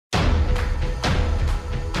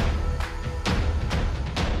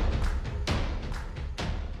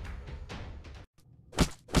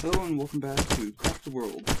Hello and welcome back to Craft the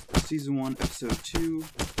World, Season 1, Episode 2.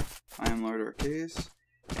 I am Lord Archadeas,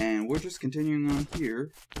 and we're just continuing on here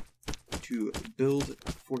to build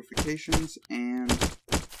fortifications and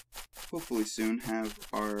hopefully soon have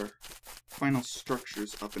our final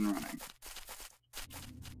structures up and running.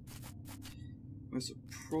 We also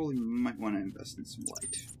probably might want to invest in some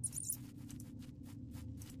light.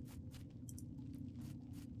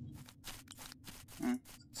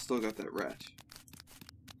 Still got that rat.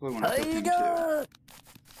 Probably want to cook him too.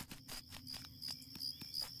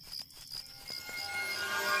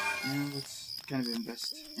 Yeah, let's kind of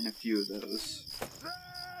invest in a few of those.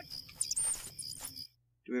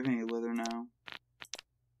 Do we have any leather now?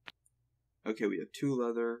 Okay, we have 2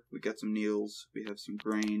 leather, we got some needles, we have some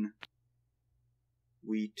grain,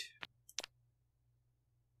 wheat.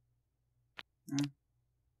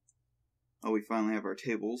 Oh, we finally have our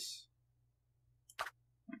tables.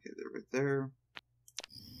 Okay, they're right there.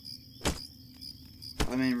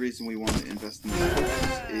 The main reason we want to invest in these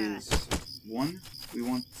books is, 1, we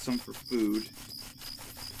want some for food.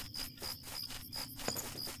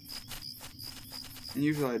 And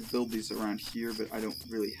usually I'd build these around here, but I don't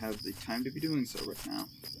really have the time to be doing so right now.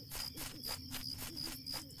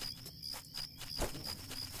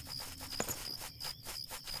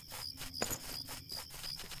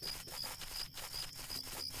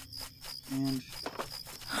 And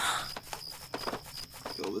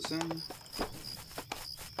fill this in.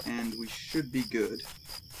 And we should be good.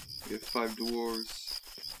 We have 5 dwarves.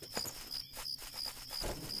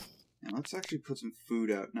 And let's actually put some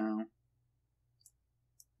food out now.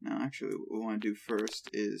 Now, actually, what we want to do first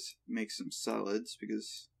is make some salads,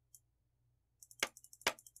 because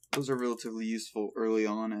those are relatively useful early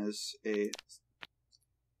on as a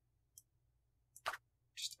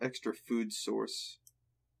just extra food source.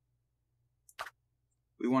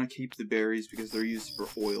 We want to keep the berries because they're used for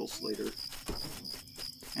oils later.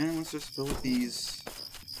 And let's just fill these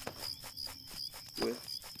with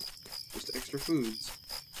just extra foods.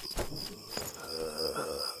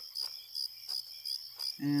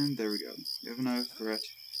 And there we go. We have another threat.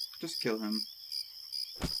 Just kill him.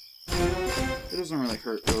 It doesn't really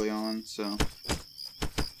hurt early on, so...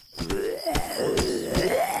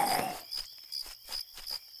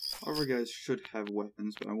 All of our guys should have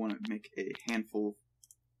weapons, but I want to make a handful of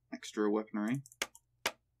extra weaponry.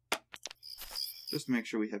 Just to make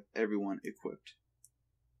sure we have everyone equipped.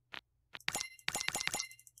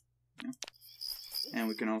 Yeah. And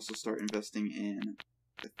we can also start investing in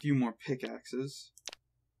a few more pickaxes.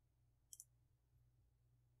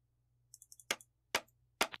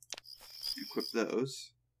 Equip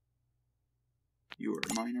those. You are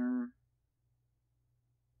a miner.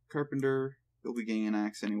 Carpenter. You'll be getting an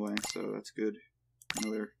axe anyway, so that's good.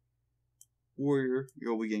 Another warrior.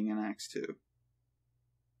 You'll be getting an axe too.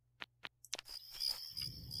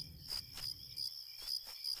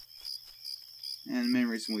 And the main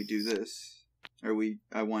reason we do this, or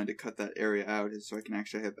I wanted to cut that area out, is so I can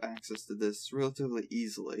actually have access to this relatively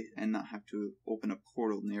easily and not have to open a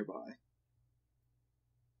portal nearby.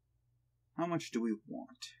 How much do we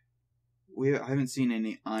want? I haven't seen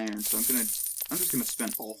any iron, so I'm just gonna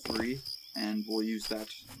spend all 3, and we'll use that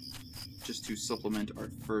just to supplement our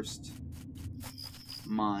first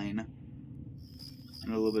mine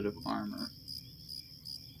and a little bit of armor.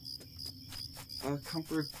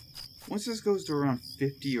 Comfort. Once this goes to around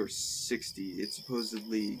 50 or 60, it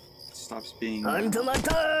supposedly stops being, what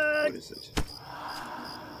is it?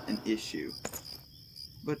 An issue.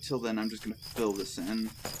 But till then, I'm just going to fill this in.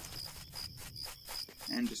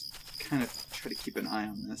 And just kind of try to keep an eye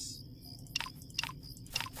on this.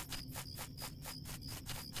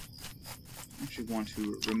 I actually want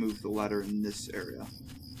to remove the ladder in this area.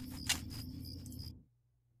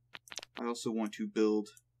 I also want to build...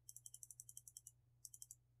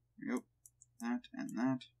 There we go. That and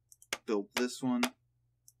that. Build this one.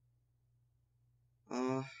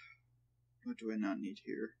 What do I not need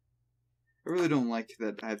here? I really don't like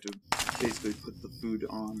that I have to basically put the food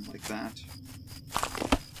on like that.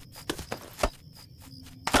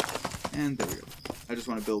 And there we go. I just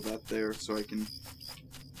want to build that there so I can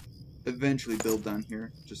eventually build down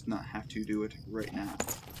here, just not have to do it right now.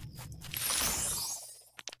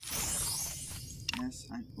 Yes,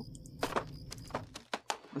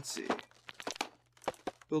 let's see.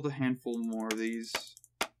 Build a handful more of these.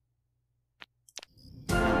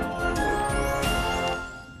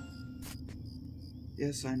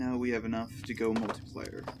 Yes, I know we have enough to go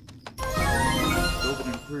multiplayer. Build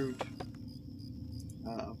an improved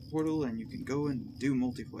portal and you can go and do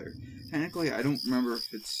multiplayer. Technically, I don't remember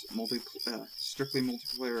if it's strictly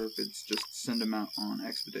multiplayer or if it's just send them out on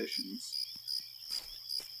expeditions.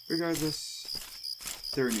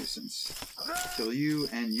 Regardless, they're a nuisance. Kill you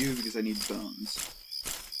and you because I need bones.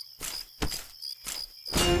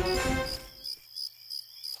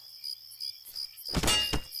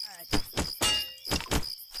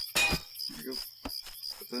 There we go.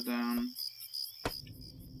 Put that down.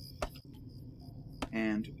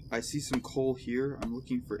 And I see some coal here. I'm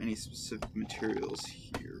looking for any specific materials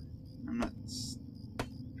here. I'm not...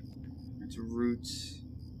 It's roots.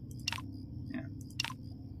 Yeah.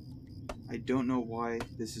 I don't know why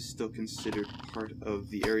this is still considered part of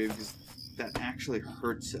the area, because that actually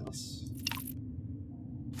hurts us.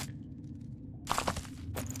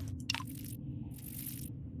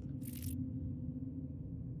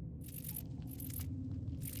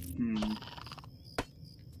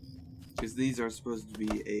 Because these are supposed to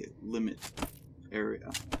be a limit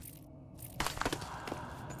area.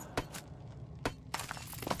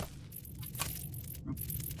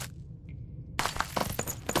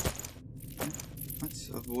 Let's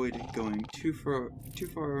avoid going too far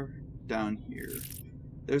down here.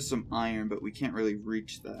 There's some iron, but we can't really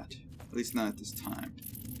reach that. At least not at this time.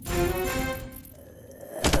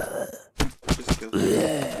 Just kill them.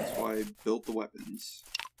 That's why I built the weapons.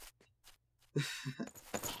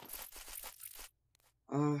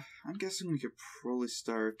 I'm guessing we could probably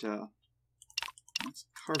start, let's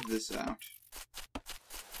carve this out.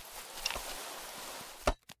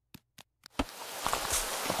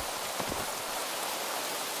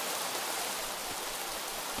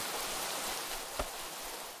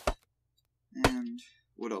 And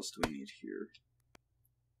what else do we need here?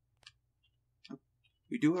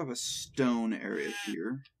 We do have a stone area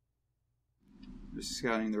here. Just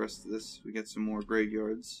scouting the rest of this. We get some more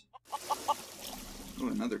graveyards. Oh,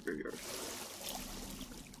 another graveyard.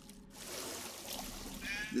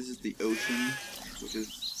 This is the ocean, which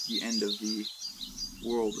is the end of the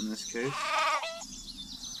world in this case.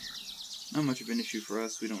 Not much of an issue for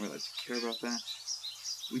us. We don't really have to care about that.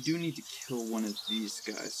 We do need to kill one of these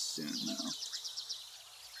guys soon, though.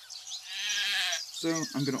 So,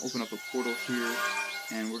 I'm going to open up a portal here,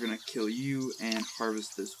 and we're going to kill you and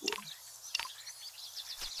harvest this wood.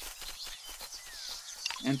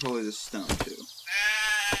 And probably the stone, too.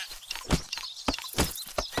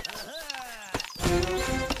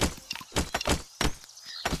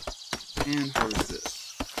 And harvest this.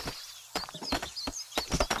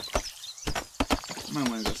 Might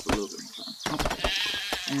want to invest a little bit more time. Oh.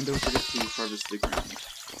 And don't forget to harvest the granite.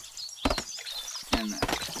 And that.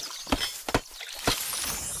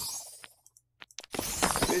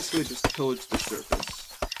 Basically just pillage the surface.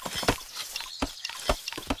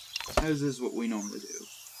 As is what we normally do.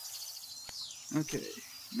 Okay,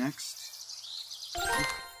 next.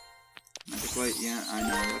 Magic light, yeah, I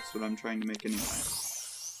know, that's what I'm trying to make anyway.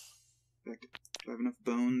 Do I have enough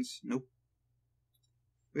bones? Nope.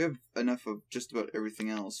 We have enough of just about everything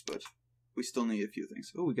else, but we still need a few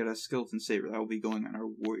things. Oh, we got a skeleton saber. That will be going on our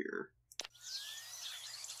warrior.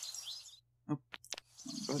 Oh,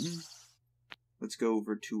 wrong button. Let's go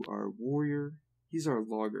over to our warrior. He's our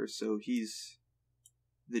logger, so he's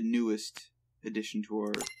the newest addition to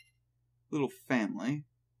our little family.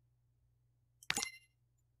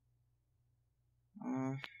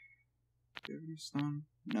 Do we have enough stone?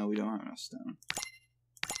 No, we don't have enough stone.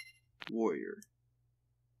 Warrior.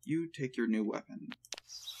 You take your new weapon.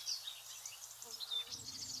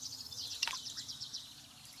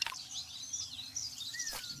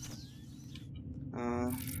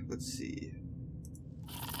 Let's see.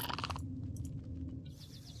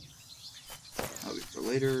 That'll be for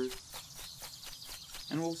later.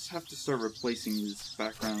 And we'll have to start replacing these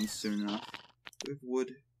backgrounds soon enough. We have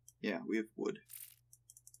wood. Yeah, we have wood.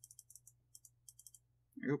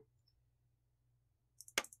 There we go.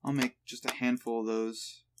 I'll make just a handful of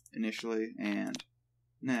those initially, and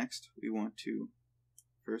next we want to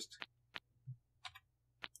first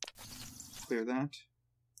clear that,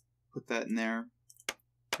 put that in there,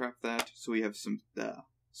 craft that, so we have some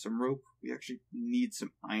rope. We actually need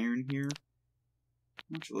some iron here.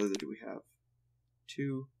 How much leather do we have?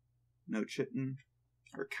 2. No chitin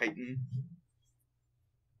or chitin.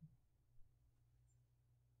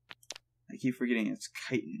 I keep forgetting it's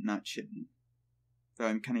chitin, not chitin. Though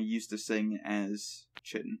I'm kind of used to saying it as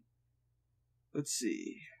chitin. Let's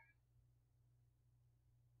see.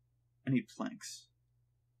 I need planks.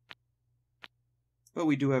 But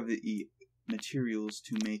we do have the materials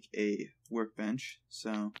to make a workbench,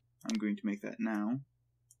 so I'm going to make that now.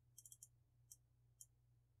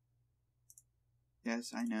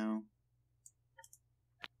 Yes, I know.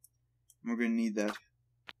 We're going to need that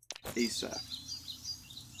ASAP.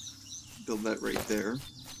 Build that right there.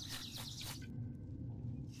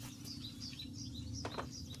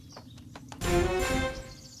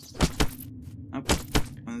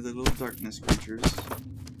 little darkness creatures.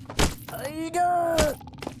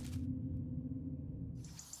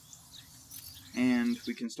 And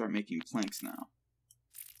we can start making planks now.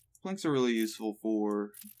 Planks are really useful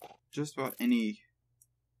for just about any,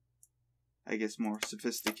 I guess, more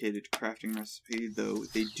sophisticated crafting recipe, though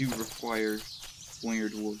they do require one of your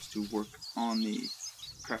dwarves to work on the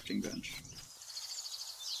crafting bench.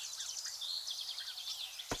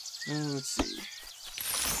 Let's see.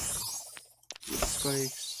 With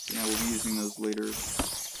spikes, yeah, we'll be using those later.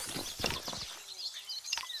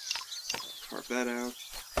 Carve that out.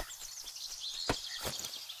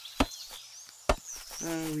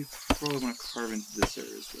 We probably want to carve into this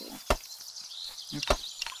area as well. Yep.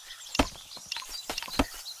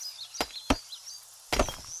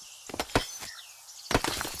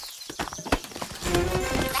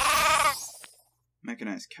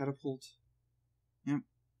 Mechanized catapult. Yep.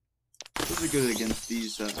 Those are good against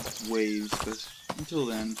these waves, but until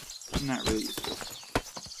then, not really useful.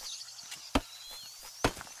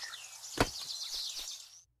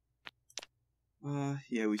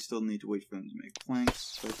 Yeah, we still need to wait for them to make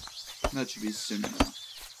planks, but that should be soon enough.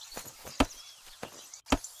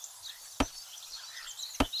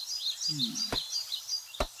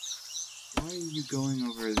 Why are you going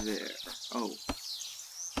over there? Oh.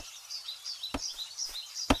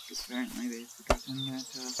 Apparently they've forgotten that,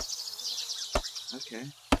 okay.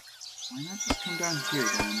 Why not just come down here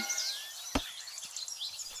then?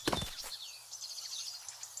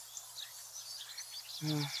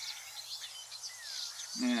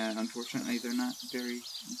 Yeah, unfortunately they're not very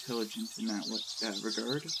intelligent in that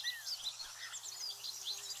regard.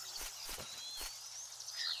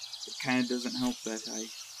 It kind of doesn't help that I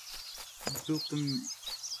built them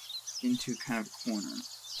into kind of a corner.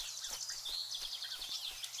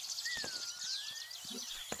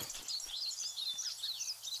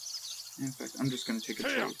 In fact, I'm just going to take a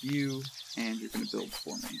shot with you, and you're going to build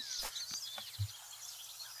for me.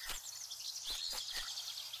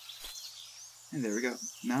 And there we go.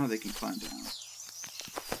 Now they can climb down.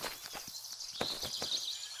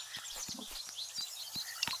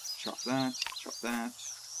 Chop that, chop that.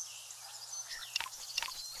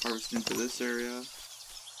 Harvest into this area.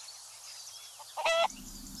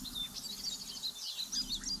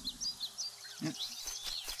 Yep.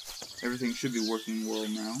 Everything should be working well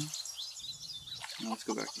now. Now let's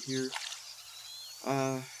go back to here.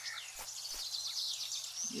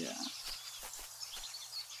 Yeah.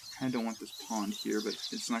 I don't want this pond here, but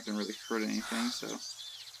it's not going to really hurt anything, so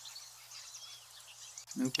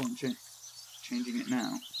no point changing it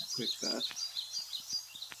now. Click that.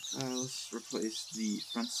 Let's replace the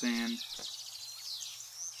front sand.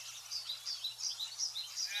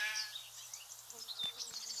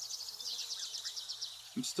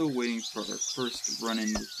 I'm still waiting for our first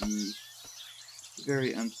run-in with the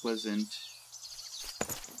very unpleasant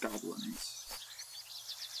goblins.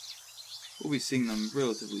 We'll be seeing them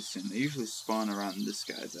relatively soon. They usually spawn around this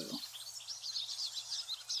guy, though.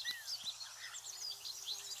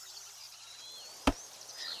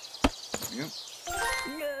 There we go.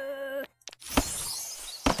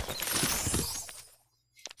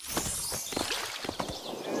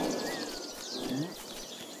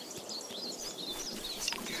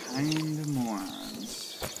 Kinda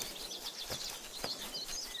morons.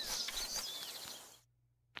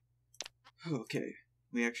 Okay.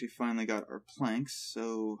 We actually finally got our planks,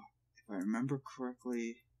 so if I remember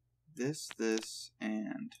correctly, this,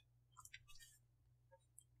 and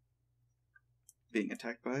being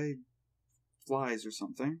attacked by flies or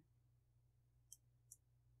something.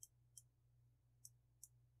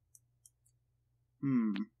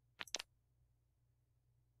 No,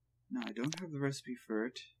 I don't have the recipe for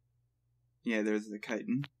it. Yeah, there's the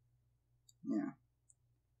chitin. Yeah.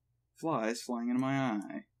 Flies flying into my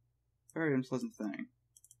eye. Very unpleasant thing.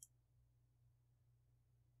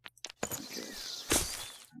 Okay.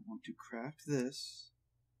 I want to craft this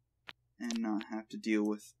and not have to deal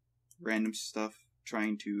with random stuff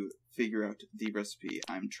trying to figure out the recipe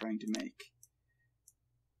I'm trying to make.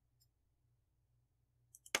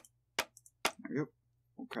 There we go.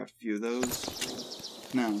 We'll craft a few of those.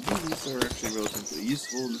 Now, these are actually relatively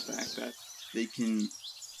useful in the fact that they can...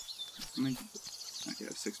 Okay, I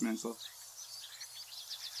have 6 minutes left.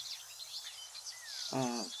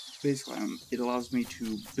 Basically, it allows me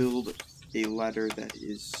to build a ladder that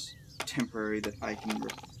is temporary that I can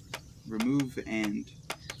remove and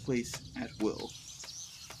place at will.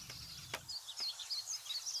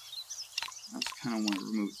 I also kind of want to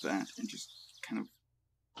remove that and just kind of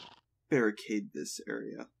barricade this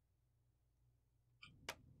area.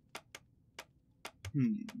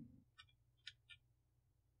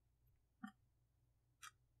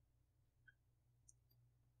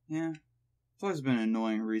 Yeah, it's always been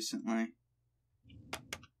annoying recently.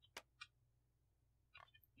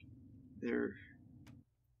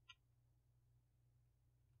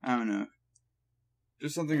 I don't know.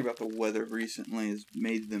 Just something about the weather recently has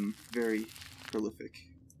made them very prolific.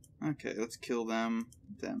 Okay, let's kill them,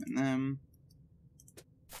 and them.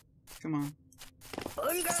 Come on.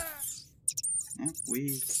 Yeah,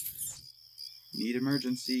 we need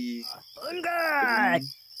emergency.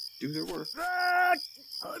 Do their work. Yeah.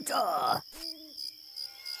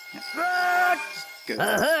 Good.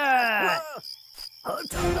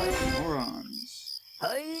 Morons.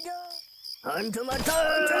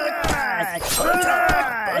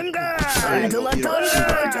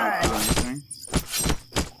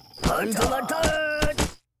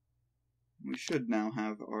 We should now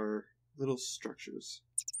have our little structures.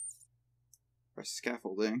 Our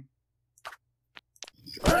scaffolding.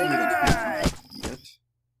 Yet.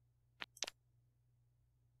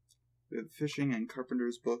 We have fishing and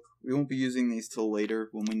carpenter's book. We won't be using these till later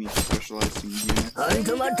when we need to specialize some units. And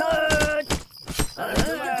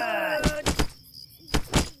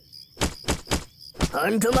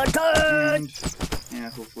yeah,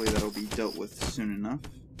 hopefully that'll be dealt with soon enough.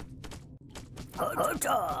 We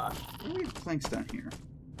have planks down here.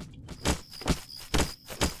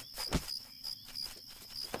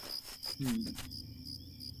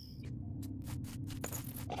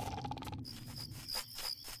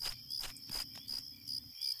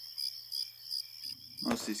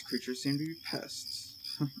 Most of these creatures seem to be pests.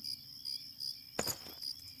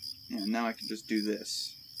 Yeah, now I can just do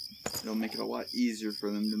this. It'll make it a lot easier for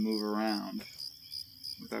them to move around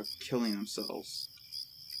without killing themselves.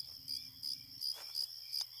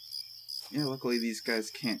 Yeah, luckily these guys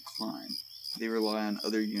can't climb. They rely on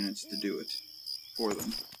other units to do it for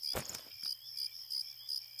them.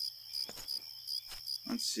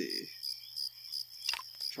 Let's see.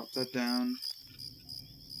 Chop that down.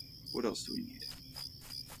 What else do we need?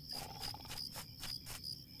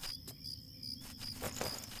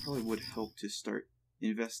 Probably would help to start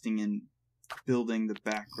investing in building the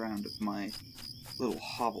background of my little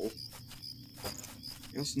hovel.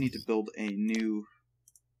 I also need to build a new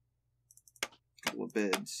couple of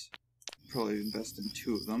beds. Probably invest in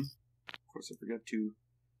 2 of them. Of course, I forgot to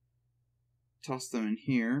toss them in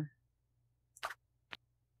here.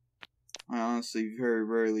 I honestly very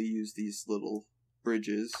rarely use these little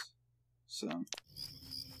bridges, so there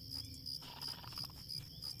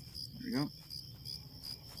we go.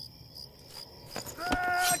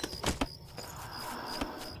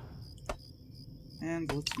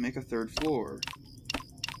 And let's make a 3rd floor.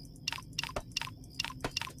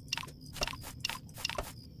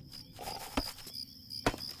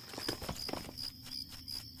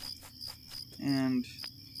 And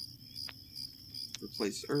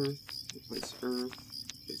replace earth, replace earth,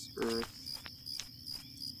 replace earth.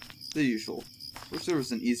 The usual. Wish there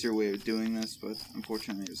was an easier way of doing this, but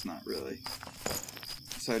unfortunately there's not really.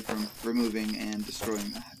 Aside from removing and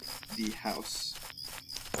destroying the house.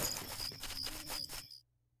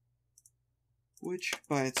 Which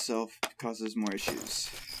by itself causes more issues.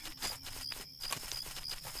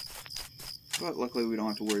 But luckily we don't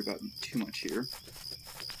have to worry about them too much here.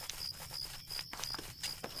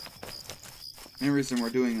 The only reason we're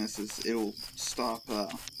doing this is it'll stop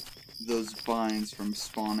those vines from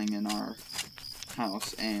spawning in our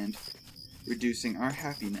house and reducing our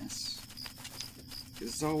happiness.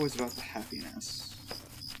 It's always about the happiness.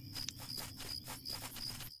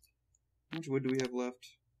 How much wood do we have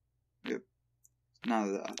left? We have not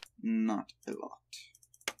a lot.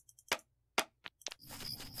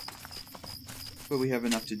 But we have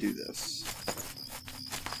enough to do this.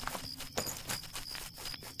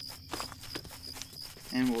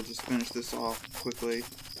 And we'll just finish this off quickly.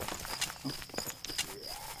 Oh.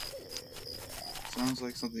 Sounds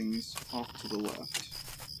like something's off to the left.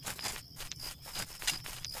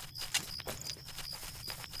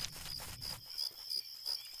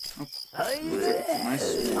 Oh,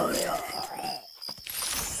 nice swarm.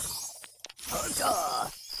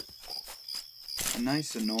 A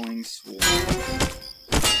nice annoying swarm.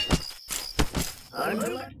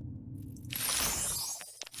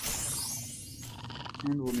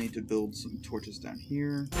 And we'll need to build some torches down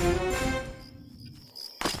here.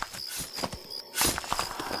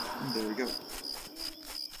 And there we go.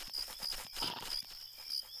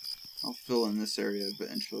 I'll fill in this area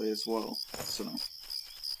eventually as well, so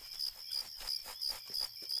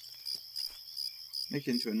make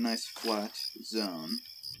it into a nice flat zone.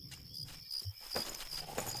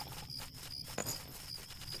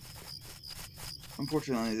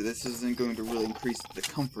 Unfortunately, this isn't going to really increase the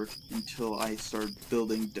comfort until I start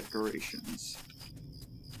building decorations.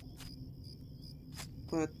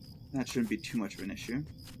 but that shouldn't be too much of an issue.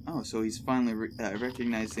 Oh, so he's finally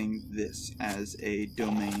recognizing this as a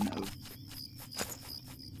domain of...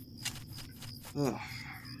 Ugh.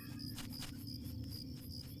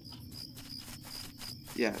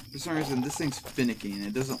 Yeah, for some reason this thing's finicky and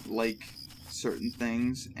it doesn't like certain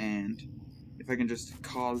things, and if I can just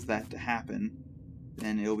cause that to happen,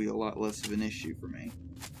 then it'll be a lot less of an issue for me.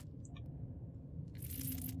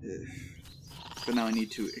 Ugh. But now I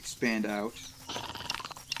need to expand out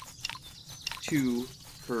 2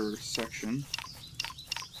 per section.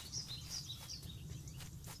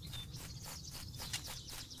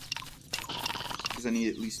 Because I need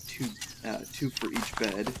at least 2 for each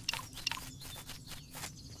bed.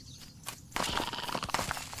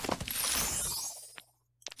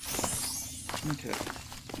 Okay,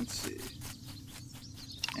 let's see.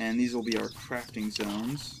 And these will be our crafting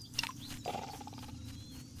zones.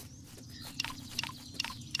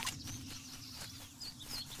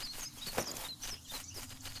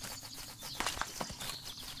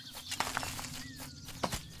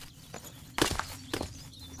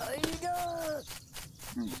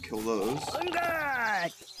 And we'll kill those.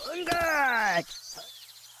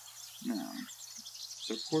 Now,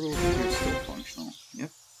 so portal over here is still functional.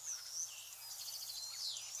 Yep.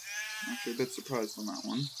 Actually, a bit surprised on that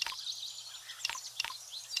one.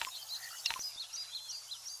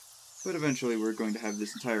 But eventually we're going to have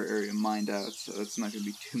this entire area mined out, so it's not going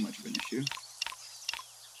to be too much of an issue.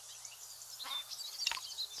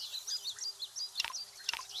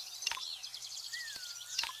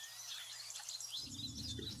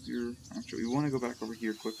 Let's go here. Actually, we want to go back over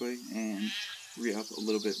here quickly and free up a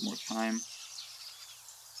little bit more time.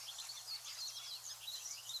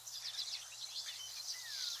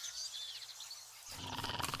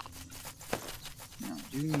 Now, I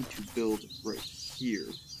do need to build right here.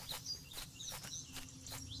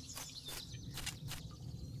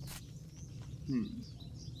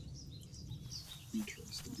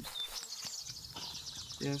 Interesting.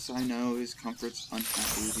 Yes, I know his comfort's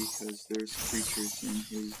unhappy because there's creatures in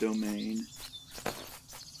his domain.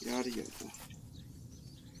 Yada yada.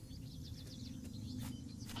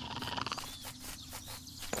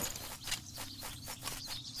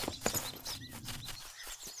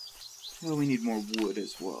 Well, we need more wood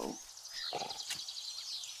as well.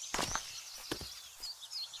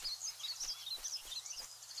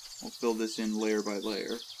 I'll fill this in layer by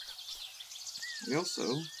layer. We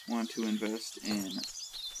also want to invest in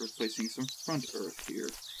replacing some front earth here.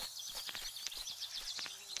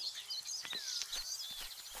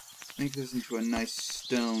 Make this into a nice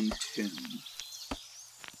stone tomb.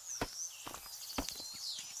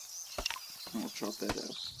 And we'll chop that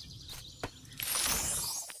up.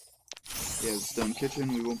 Yeah, the stone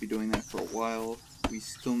kitchen, we won't be doing that for a while. We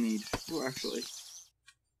still need... well, actually,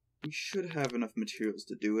 we should have enough materials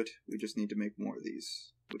to do it. We just need to make more of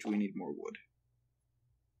these, which we need more wood.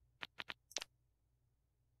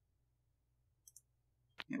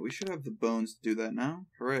 Yeah, we should have the bones to do that now.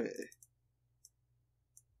 Hooray!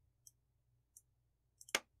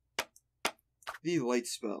 The light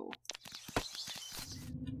spell.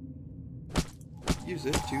 Use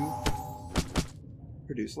it to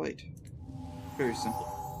produce light. Very simple.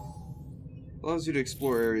 Allows you to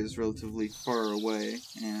explore areas relatively far away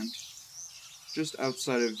and just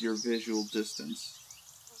outside of your visual distance.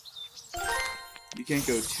 You can't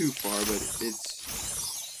go too far, but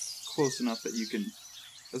it's close enough that you can,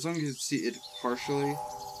 as long as you see it partially,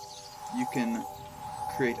 you can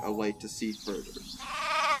create a light to see further.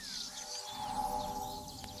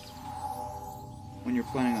 When you're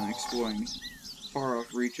planning on exploring far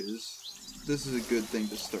off reaches, this is a good thing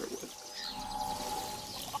to start with.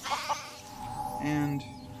 And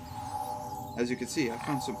as you can see, I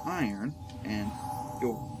found some iron, and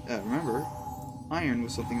you'll remember, iron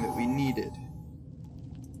was something that we needed.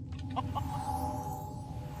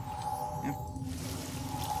 Yep.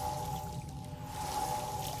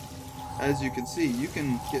 As you can see, you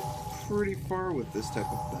can get pretty far with this type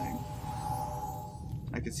of thing.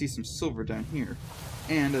 I can see some silver down here,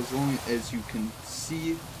 and as long as you can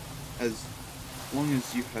see, as long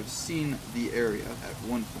as you have seen the area at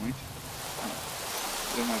one point,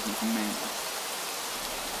 I don't have enough mana.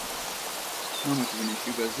 Not much of an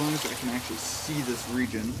issue, but as long as I can actually see this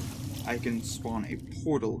region, I can spawn a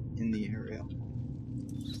portal in the area,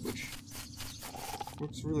 which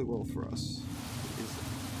works really well for us.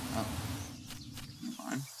 Oh, never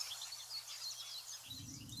mind.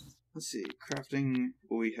 Let's see, crafting,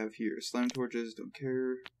 what we have here. Slime torches, don't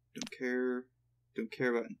care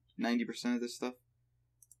about 90% of this stuff.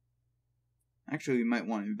 Actually, we might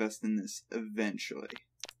want to invest in this eventually.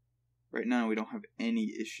 right now we don't have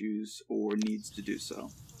any issues or needs to do so.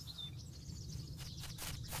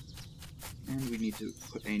 And we need to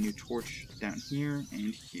put a new torch down here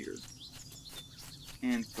and here.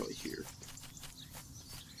 And probably here.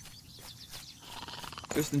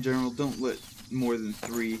 Just in general, don't let more than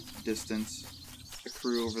 3 distance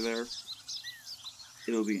accrue over there.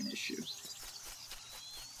 It'll be an issue.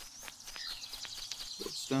 So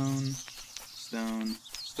stone, stone,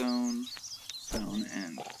 stone, stone,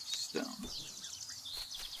 and stone.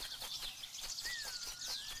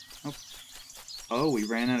 Oh. Oh, we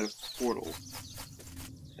ran out of portal.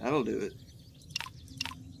 That'll do it.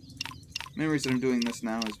 The main reason I'm doing this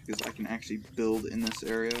now is because I can actually build in this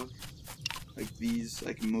area. Like these,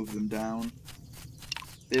 I can move them down.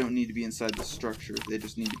 They don't need to be inside the structure, they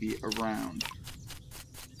just need to be around.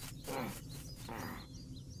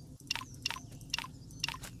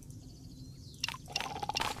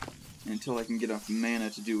 And until I can get enough mana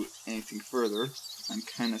to do anything further, I'm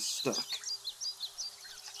kinda stuck.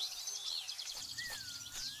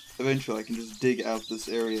 Eventually I can just dig out this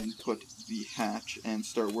area and put the hatch and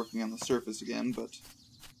start working on the surface again, but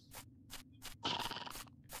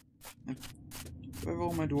do I have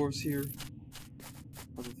all my dwarves here?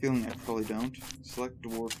 I have a feeling I probably don't. Select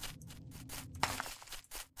dwarf.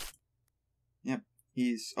 Yep,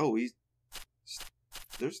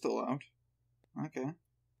 they're still out. Okay.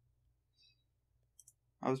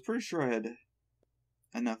 I was pretty sure I had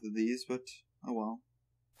enough of these, but oh well.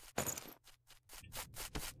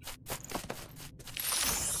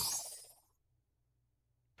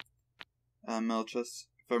 Mel chests,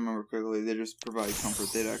 if I remember correctly, they just provide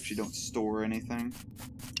comfort. They actually don't store anything.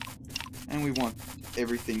 And we want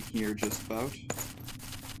everything here just about.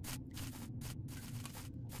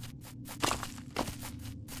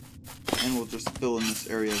 And we'll just fill in this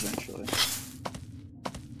area eventually.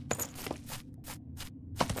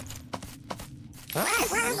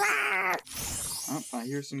 Oh, I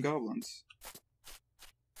hear some goblins.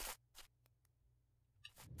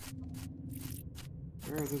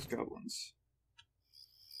 Where are those goblins?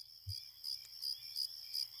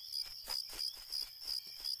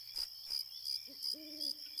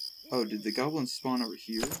 Oh, did the goblins spawn over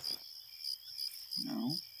here?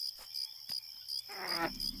 No.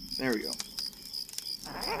 There we go.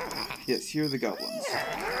 Yes, here are the goblins.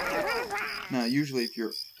 Now, usually if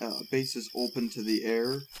your base is open to the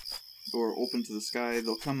air, or open to the sky,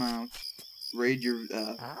 they'll come out, raid your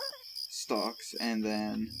stocks, and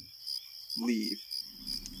then leave.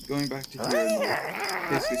 Going back to here, and they'll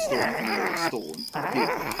basically store anything that was stolen.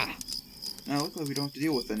 Here. Now, luckily we don't have to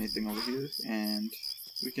deal with anything over here, and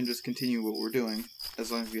we can just continue what we're doing,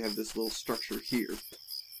 as long as we have this little structure here.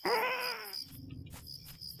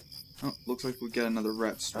 Oh, looks like we got another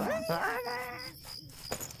rat swarm.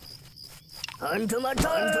 There you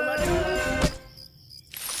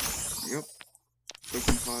go.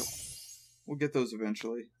 Broken pot. We'll get those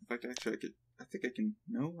eventually. In fact, actually, I think I can.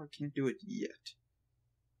 No, I can't do it yet.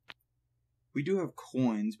 We do have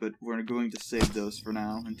coins, but we're going to save those for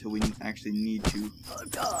now until we actually need to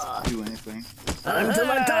do anything.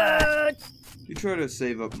 You try to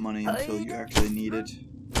save up money until you actually need it.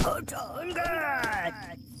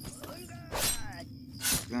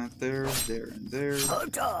 That there, and there.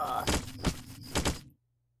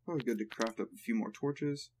 Probably good to craft up a few more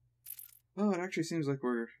torches. Oh, it actually seems like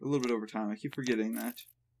we're a little bit over time. I keep forgetting that.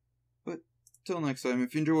 But, till next time,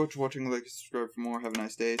 if you enjoy watching, like and subscribe for more. Have a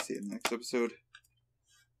nice day. See you in the next episode.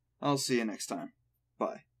 I'll see you next time.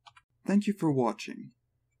 Bye. Thank you for watching.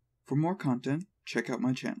 For more content, check out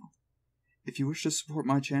my channel. If you wish to support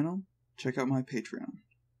my channel, check out my Patreon.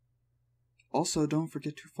 Also, don't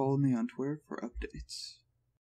forget to follow me on Twitter for updates.